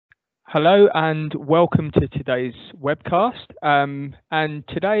Hello and welcome to today's webcast. And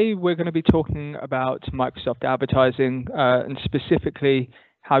today we're going to be talking about Microsoft Advertising and specifically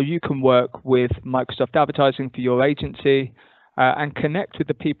how you can work with Microsoft Advertising for your agency and connect with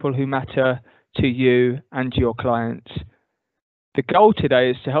the people who matter to you and your clients. The goal today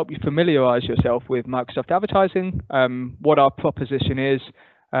is to help you familiarize yourself with Microsoft Advertising, what our proposition is,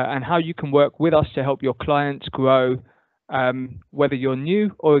 and how you can work with us to help your clients grow. Whether you're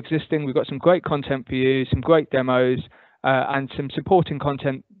new or existing, we've got some great content for you, some great demos, and some supporting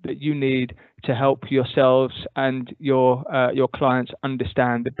content that you need to help yourselves and your clients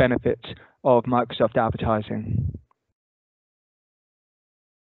understand the benefits of Microsoft Advertising.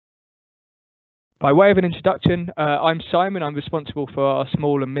 By way of an introduction, I'm Simon. I'm responsible for our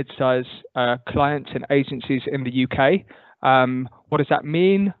small and mid-size clients and agencies in the UK. What does that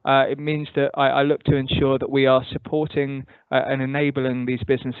mean? It means that I look to ensure that we are supporting and enabling these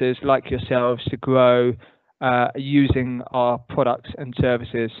businesses like yourselves to grow using our products and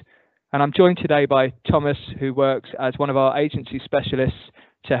services. And I'm joined today by Thomas, who works as one of our agency specialists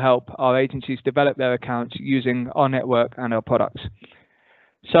to help our agencies develop their accounts using our network and our products.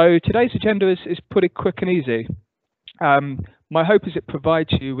 So today's agenda is pretty quick and easy. My hope is it provides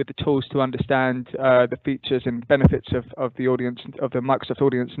you with the tools to understand the features and benefits of the audience of the Microsoft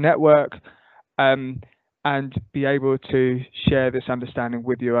Audience Network, and be able to share this understanding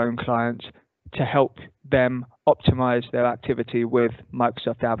with your own clients to help them optimize their activity with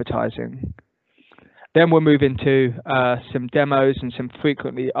Microsoft Advertising. Then we'll move into some demos and some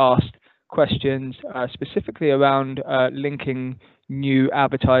frequently asked questions, specifically around linking new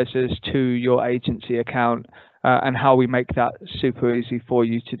advertisers to your agency account. And how we make that super easy for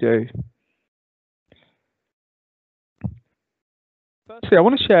you to do. Firstly, I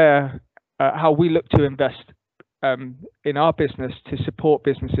want to share how we look to invest in our business to support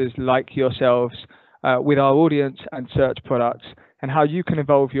businesses like yourselves with our audience and search products, and how you can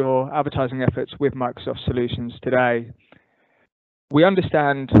evolve your advertising efforts with Microsoft solutions today. We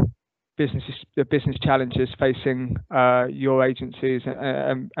understand the business challenges facing your agencies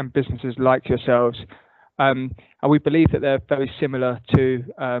and businesses like yourselves. And we believe that they're very similar to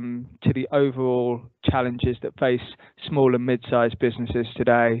the overall challenges that face small and mid-sized businesses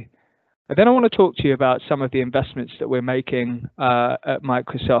today. And then I want to talk to you about some of the investments that we're making at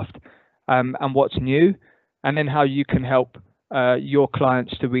Microsoft and what's new, and then how you can help your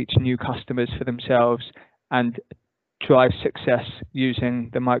clients to reach new customers for themselves and drive success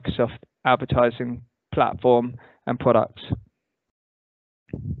using the Microsoft Advertising platform and products.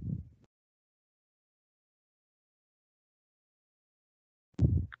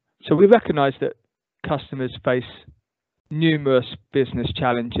 So we recognize that customers face numerous business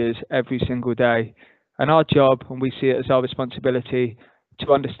challenges every single day, and our job, and we see it as our responsibility,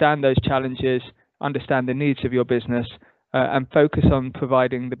 to understand those challenges, understand the needs of your business, and focus on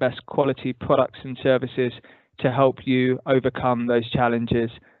providing the best quality products and services to help you overcome those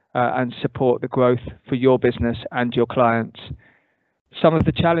challenges and support the growth for your business and your clients. Some of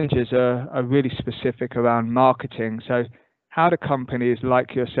the challenges are really specific around marketing. So how do companies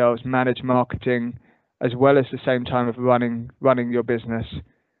like yourselves manage marketing as well as the same time of running your business?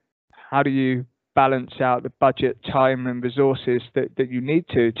 How do you balance out the budget, time and resources that you need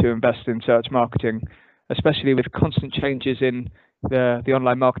to invest in search marketing, especially with constant changes in the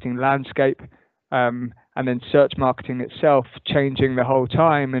online marketing landscape, and then search marketing itself changing the whole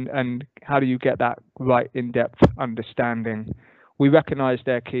time, and how do you get that right in-depth understanding? We recognize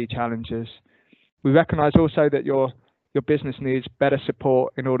their key challenges. We recognize also that your business needs better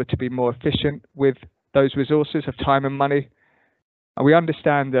support in order to be more efficient with those resources of time and money. And we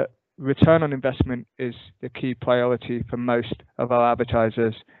understand that return on investment is the key priority for most of our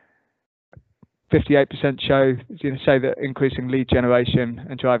advertisers. 58% say that increasing lead generation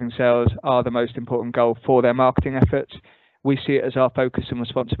and driving sales are the most important goal for their marketing efforts. We see it as our focus and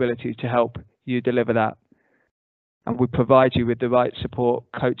responsibility to help you deliver that. And we provide you with the right support,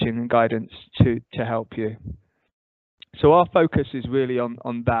 coaching and guidance to help you. So our focus is really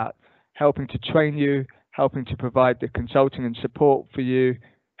on that, helping to train you, helping to provide the consulting and support for you,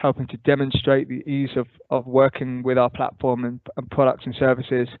 helping to demonstrate the ease of working with our platform and products and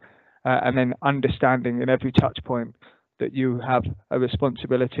services, and then understanding in every touch point that you have a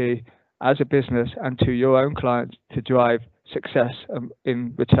responsibility as a business and to your own clients to drive success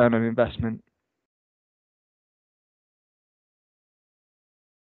in return on investment.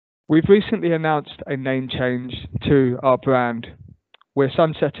 We've recently announced a name change to our brand. We're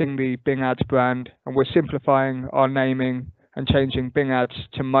sunsetting the Bing Ads brand, and we're simplifying our naming and changing Bing Ads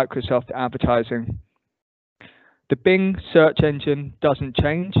to Microsoft Advertising. The Bing search engine doesn't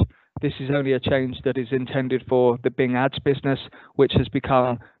change, this is only a change that is intended for the Bing Ads business, which has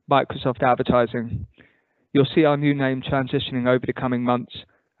become Microsoft Advertising. You'll see our new name transitioning over the coming months,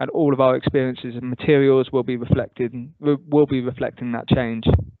 and all of our experiences and materials will be reflecting that change.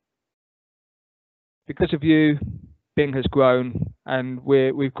 Because of you, Bing has grown, and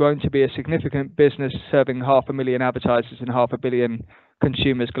we've grown to be a significant business serving 500,000 advertisers and 500 million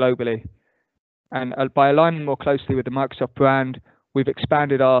consumers globally. And by aligning more closely with the Microsoft brand, we've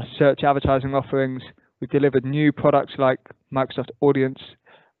expanded our search advertising offerings. We've delivered new products like Microsoft Audience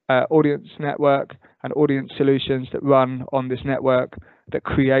Network and Audience Solutions that run on this network that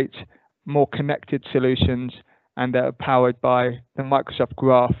create more connected solutions and that are powered by the Microsoft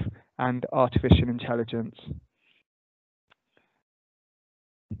Graph and artificial intelligence.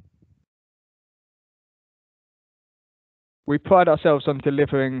 We pride ourselves on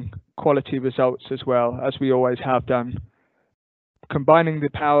delivering quality results as well, as we always have done. Combining the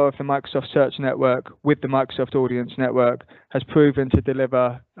power of the Microsoft Search Network with the Microsoft Audience Network has proven to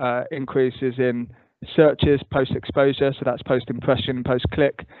deliver increases in searches post-exposure, so that's post-impression,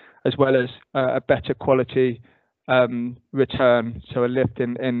 post-click, as well as a better quality return, so a lift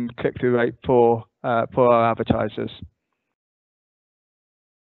in click-through rate for our advertisers.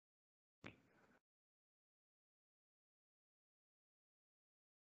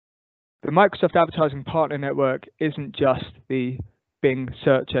 The Microsoft Advertising Partner Network isn't just the Bing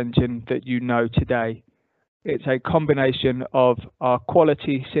search engine that you know today. It's a combination of our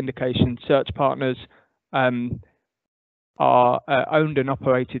quality syndication search partners, our owned and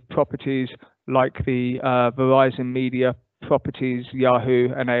operated properties like the Verizon Media properties, Yahoo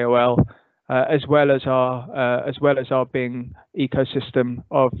and AOL, as well as our Bing ecosystem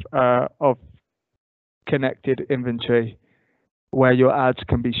of connected inventory where your ads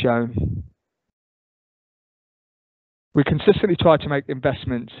can be shown. We consistently try to make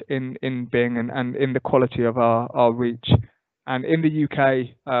investments in Bing and in the quality of our reach. And in the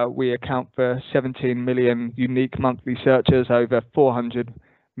UK, we account for 17 million unique monthly searchers, over 400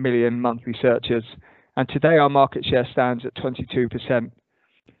 million monthly searchers. And today our market share stands at 22%.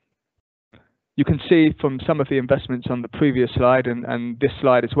 You can see from some of the investments on the previous slide and this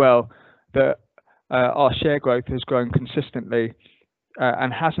slide as well, that our share growth has grown consistently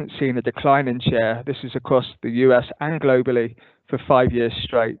and hasn't seen a decline in share. This is across the US and globally for 5 years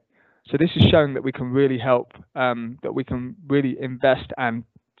straight. So this is showing that we can really help, that we can really invest, and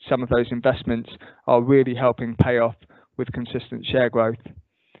some of those investments are really helping pay off with consistent share growth.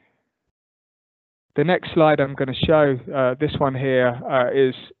 The next slide I'm going to show, this one here,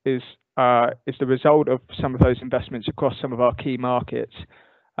 is the result of some of those investments across some of our key markets.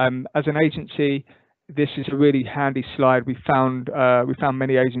 As an agency, this is a really handy slide. We found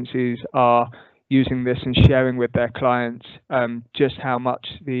many agencies are using this and sharing with their clients just how much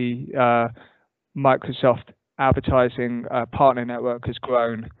the Microsoft Advertising Partner Network has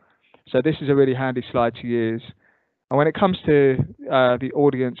grown. So this is a really handy slide to use. And when it comes to the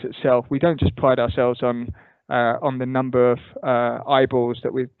audience itself, we don't just pride ourselves on the number of eyeballs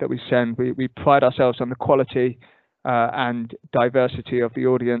that we send. We pride ourselves on the quality and diversity of the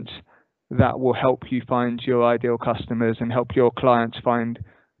audience that will help you find your ideal customers and help your clients find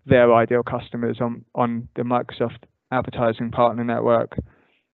their ideal customers on the Microsoft Advertising Partner Network.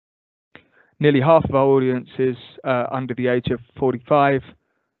 Nearly half of our audience is under the age of 45,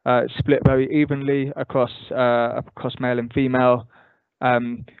 split very evenly across male and female.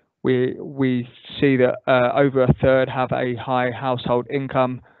 We see that over a third have a high household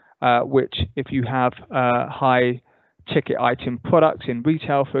income, which if you have high ticket item products in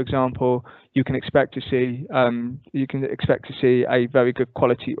retail, for example, you can expect to see a very good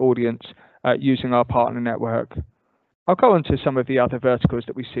quality audience using our partner network. I'll go on to some of the other verticals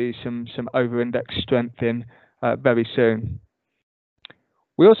that we see some over-index strength in very soon.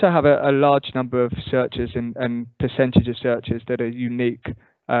 We also have a large number of searches and percentage of searches that are unique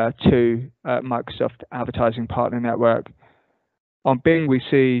to Microsoft Advertising Partner Network. On Bing, we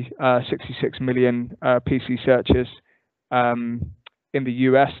see 66 million PC searches in the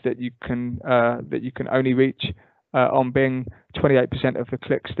US that you can only reach on Bing. 28% of the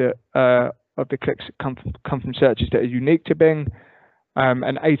clicks come from searches that are unique to Bing,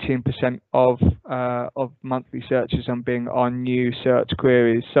 and 18% of monthly searches on Bing are new search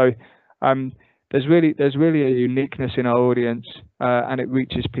queries. So there's really a uniqueness in our audience, and it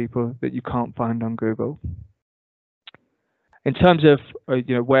reaches people that you can't find on Google. In terms of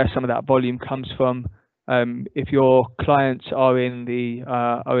where some of that volume comes from, if your clients are in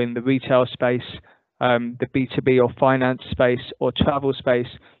the retail space, the B2B or finance space or travel space,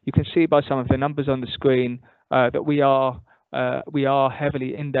 you can see by some of the numbers on the screen that we are we are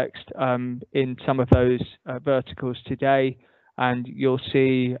heavily indexed in some of those verticals today, and you'll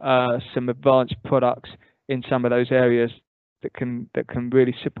see some advanced products in some of those areas that can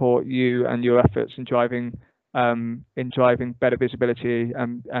really support you and your efforts in driving better visibility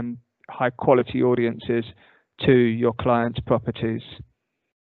and high quality audiences to your clients' properties.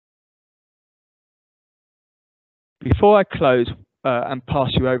 Before I close and pass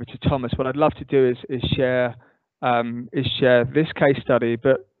you over to Thomas, what I'd love to do is share this case study,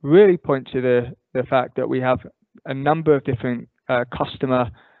 but really point to the fact that we have a number of different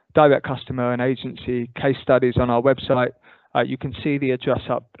direct customer and agency case studies on our website. You can see the address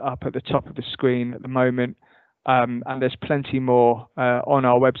up at the top of the screen at the moment, and there's plenty more on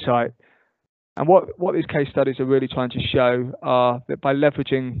our website. And what these case studies are really trying to show are that by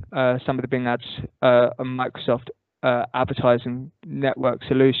leveraging some of the Bing Ads and Microsoft advertising network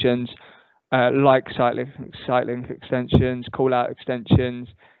solutions, like site link extensions, call out extensions,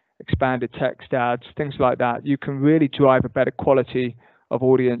 expanded text ads, things like that, you can really drive a better quality of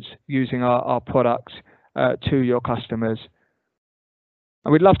audience using our products to your customers.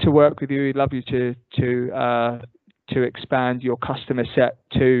 And we'd love to work with you. We'd love you to expand your customer set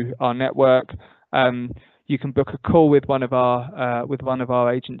to our network. You can book a call with one of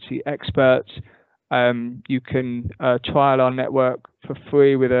our agency experts. You can trial our network for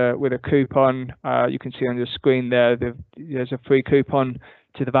free with a coupon. You can see on your screen there there's a free coupon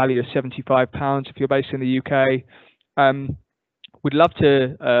to the value of £75 if you're based in the UK. We'd love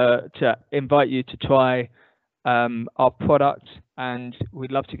to invite you to try our product, and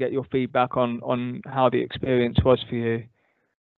we'd love to get your feedback on how the experience was for you.